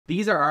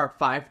These are our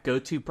 5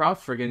 go-to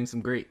prompts for getting some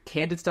great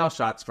candid style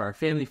shots for our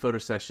family photo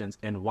sessions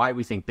and why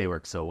we think they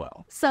work so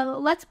well. So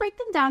let's break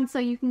them down so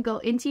you can go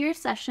into your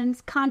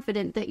sessions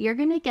confident that you're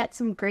going to get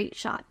some great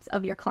shots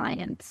of your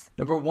clients.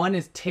 Number 1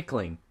 is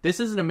tickling. This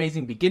is an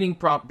amazing beginning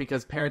prompt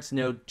because parents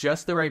know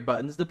just the right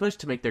buttons to push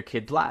to make their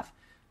kids laugh.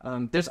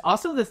 There's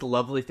also this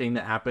lovely thing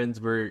that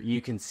happens where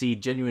you can see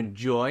genuine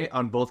joy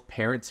on both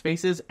parents'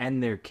 faces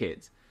and their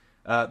kids.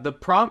 The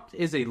prompt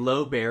is a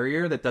low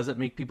barrier that doesn't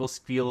make people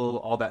feel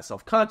all that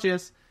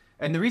self-conscious.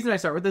 And the reason I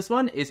start with this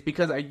one is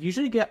because I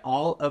usually get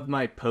all of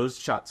my pose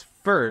shots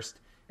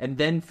first and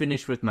then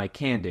finish with my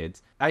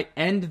candids. I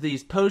end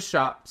these pose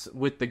shots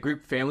with the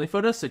group family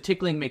photos, so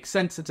tickling makes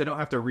sense since I don't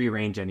have to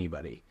rearrange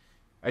anybody.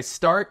 I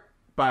start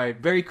by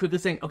very quickly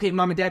saying, okay,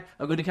 mom and dad,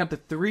 I'm going to count to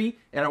 3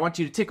 and I want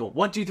you to tickle.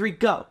 1, 2, 3,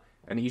 go.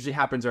 And it usually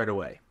happens right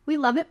away. We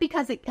love it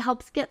because it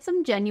helps get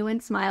some genuine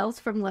smiles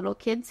from little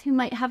kids who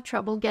might have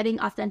trouble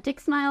getting authentic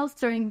smiles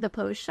during the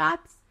pose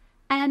shots.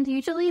 And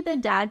usually the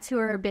dads who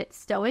are a bit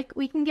stoic,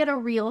 we can get a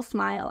real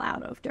smile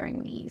out of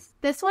during these.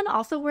 This one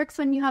also works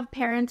when you have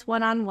parents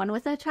one-on-one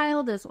with a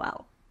child as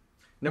well.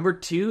 Number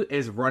 2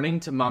 is running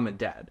to mom and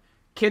dad.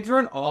 Kids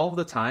run all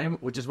the time,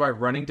 which is why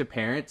running to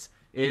parents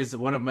is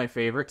one of my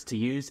favorites to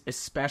use,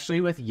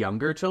 especially with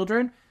younger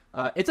children.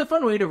 It's a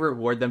fun way to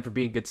reward them for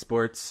being good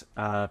sports,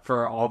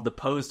 for all of the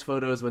posed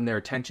photos when their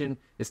attention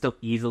is still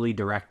easily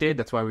directed.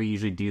 That's why we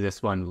usually do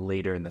this one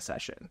later in the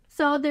session.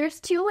 So there's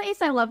 2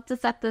 ways I love to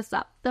set this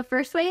up. The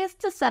first way is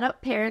to set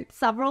up parents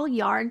several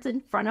yards in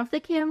front of the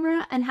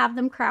camera and have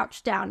them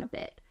crouch down a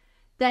bit.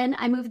 Then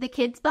I move the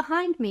kids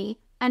behind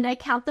me and I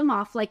count them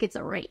off like it's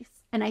a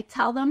race. And I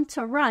tell them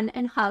to run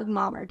and hug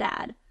mom or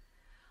dad.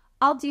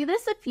 I'll do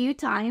this a few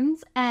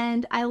times,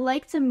 and I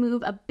like to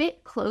move a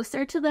bit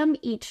closer to them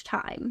each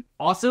time.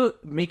 Also,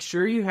 make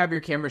sure you have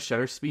your camera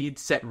shutter speed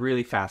set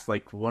really fast,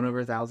 like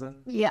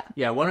 1/1000. Yeah.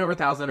 Yeah,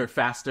 1/1000 or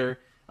faster.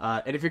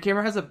 And if your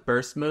camera has a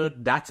burst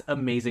mode, that's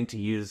amazing to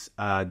use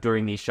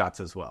during these shots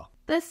as well.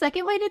 The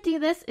second way to do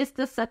this is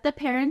to set the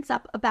parents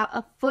up about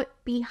a foot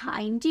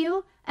behind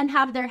you and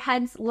have their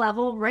heads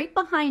level right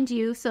behind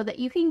you so that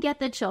you can get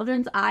the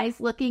children's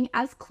eyes looking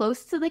as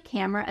close to the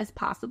camera as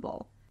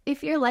possible.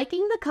 If you're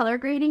liking the color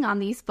grading on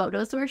these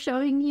photos we're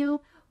showing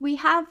you, we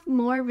have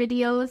more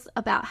videos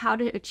about how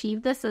to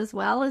achieve this as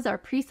well as our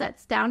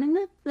presets down in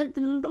the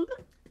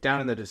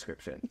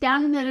description.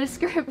 Down in the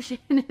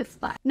description is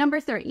fine.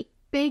 Number 3,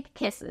 big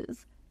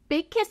kisses.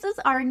 Big kisses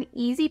are an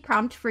easy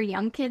prompt for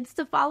young kids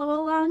to follow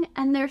along,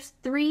 and there's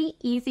 3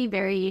 easy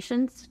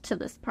variations to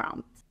this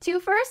prompt. 2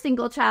 for a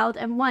single child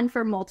and 1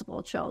 for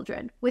multiple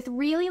children. With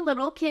really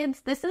little kids,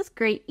 this is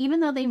great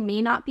even though they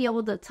may not be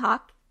able to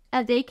talk.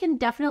 They can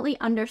definitely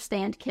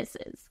understand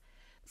kisses.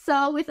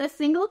 So with a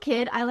single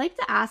kid, I like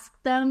to ask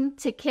them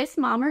to kiss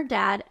mom or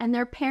dad, and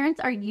their parents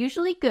are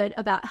usually good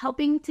about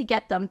helping to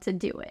get them to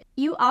do it.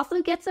 You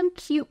also get some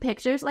cute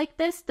pictures like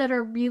this that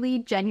are really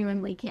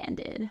genuinely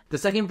candid. The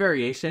second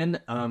variation,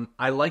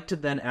 I like to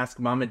then ask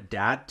mom and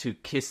dad to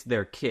kiss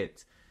their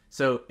kids.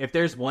 So if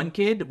there's one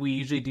kid, we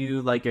usually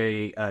do like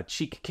a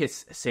cheek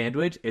kiss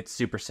sandwich. It's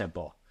super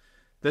simple.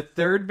 The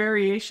third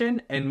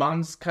variation, and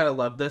moms kind of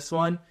love this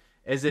one,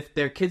 is if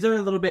their kids are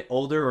a little bit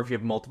older or if you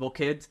have multiple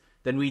kids,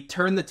 then we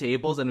turn the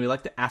tables and we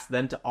like to ask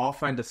them to all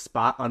find a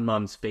spot on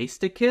mom's face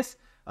to kiss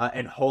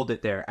and hold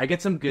it there. I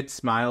get some good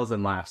smiles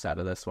and laughs out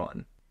of this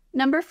one.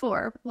 Number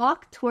 4,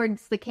 walk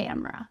towards the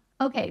camera.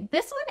 Okay,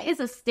 this one is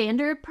a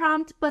standard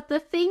prompt, but the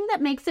thing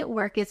that makes it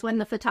work is when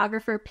the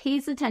photographer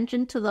pays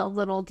attention to the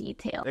little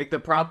detail. Like the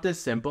prompt is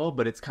simple,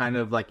 but it's kind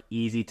of like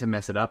easy to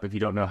mess it up if you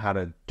don't know how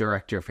to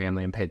direct your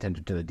family and pay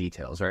attention to the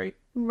details, right?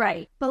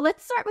 Right. But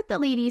let's start with the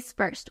ladies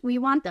first. We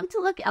want them to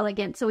look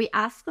elegant, so we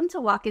ask them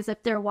to walk as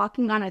if they're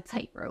walking on a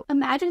tightrope.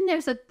 Imagine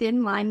there's a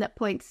thin line that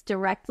points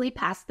directly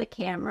past the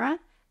camera,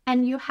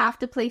 and you have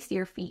to place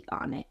your feet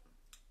on it.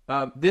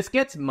 This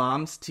gets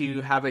moms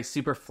to have a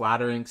super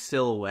flattering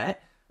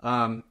silhouette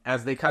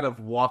as they kind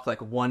of walk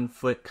like one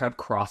foot kind of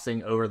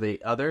crossing over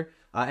the other.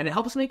 And it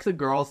helps make the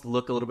girls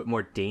look a little bit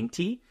more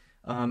dainty.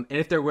 And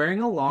if they're wearing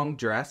a long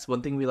dress,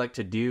 one thing we like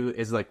to do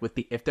is like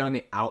if they're on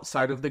the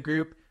outside of the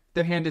group,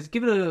 their hand is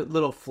give it a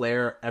little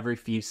flare every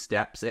few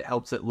steps. It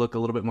helps it look a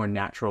little bit more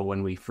natural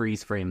when we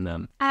freeze frame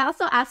them. I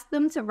also ask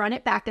them to run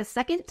it back a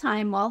second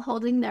time while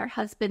holding their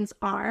husband's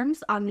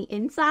arms on the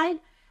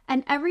inside,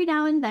 and every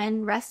now and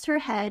then rest her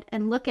head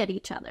and look at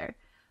each other.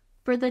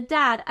 For the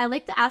dad, I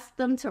like to ask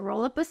them to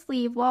roll up a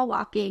sleeve while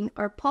walking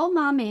or pull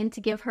mom in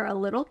to give her a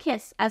little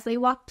kiss as they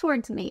walk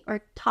towards me,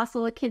 or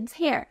tousle a kid's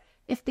hair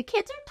if the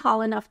kids are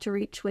tall enough to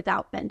reach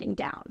without bending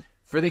down.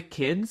 For the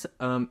kids,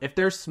 if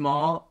they're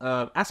small,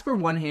 ask for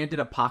one hand in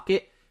a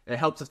pocket. It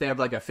helps if they have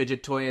like a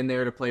fidget toy in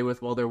there to play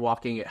with while they're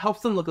walking. It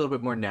helps them look a little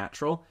bit more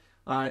natural.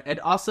 And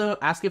also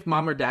ask if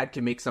mom or dad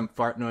can make some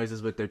fart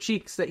noises with their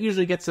cheeks. That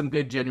usually gets some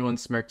good genuine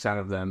smirks out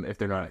of them if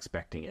they're not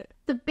expecting it.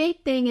 The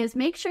big thing is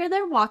make sure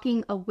they're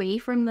walking away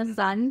from the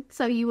sun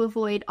so you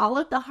avoid all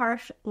of the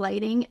harsh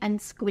lighting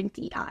and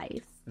squinty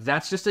eyes.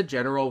 That's just a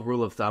general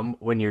rule of thumb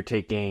when you're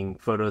taking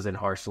photos in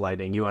harsh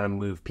lighting. You want to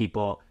move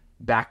people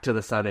back to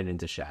the sun and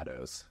into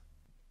shadows.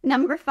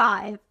 Number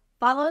 5,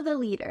 follow the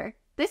leader.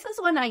 This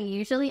is one I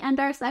usually end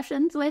our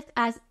sessions with,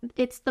 as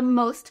it's the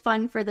most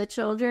fun for the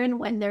children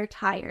when they're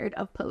tired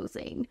of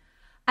posing.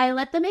 I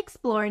let them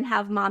explore and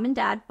have mom and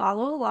dad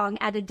follow along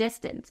at a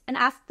distance and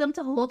ask them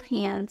to hold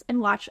hands and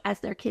watch as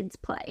their kids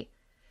play.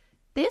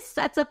 This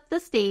sets up the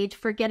stage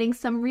for getting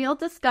some real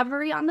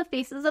discovery on the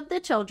faces of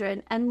the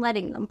children and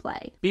letting them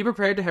play. Be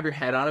prepared to have your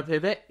head on a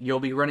pivot. You'll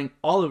be running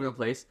all over the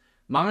place.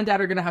 Mom and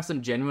dad are going to have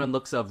some genuine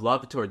looks of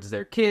love towards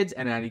their kids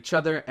and at each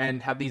other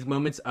and have these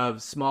moments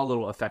of small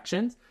little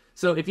affections.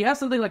 So if you have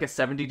something like a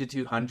 70 to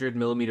 200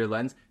 millimeter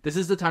lens, this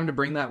is the time to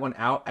bring that one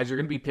out, as you're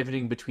going to be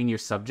pivoting between your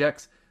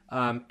subjects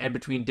and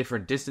between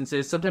different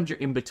distances. Sometimes you're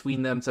in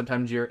between them.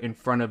 Sometimes you're in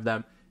front of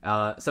them.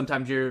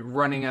 Sometimes you're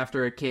running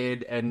after a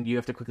kid and you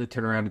have to quickly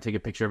turn around and take a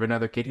picture of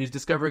another kid who's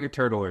discovering a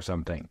turtle or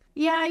something.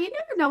 Yeah, you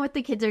never know what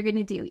the kids are going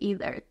to do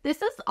either.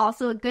 This is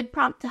also a good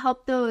prompt to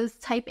help those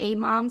type A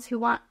moms who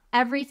want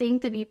everything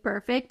to be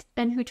perfect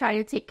and who try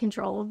to take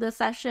control of the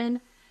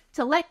session,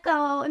 to let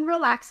go and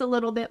relax a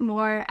little bit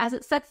more, as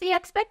it sets the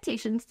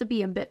expectations to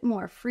be a bit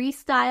more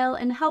freestyle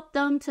and help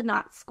them to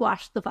not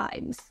squash the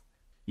vibes.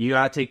 You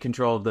gotta take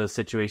control of those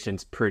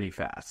situations pretty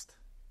fast.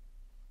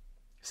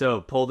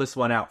 So pull this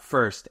one out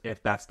first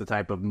if that's the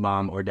type of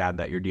mom or dad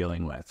that you're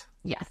dealing with.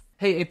 Yes.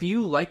 Hey, if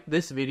you liked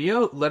this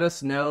video, let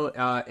us know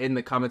in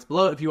the comments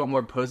below if you want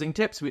more posing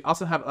tips. We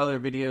also have other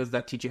videos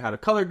that teach you how to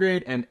color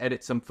grade and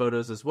edit some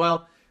photos as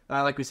well.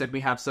 Like we said,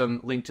 we have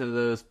some link to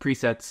those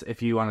presets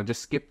if you want to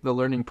just skip the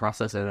learning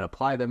process and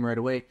apply them right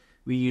away.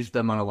 We use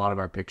them on a lot of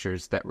our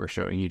pictures that we're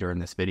showing you during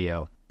this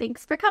video.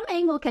 Thanks for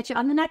coming. We'll catch you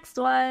on the next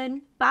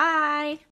one. Bye.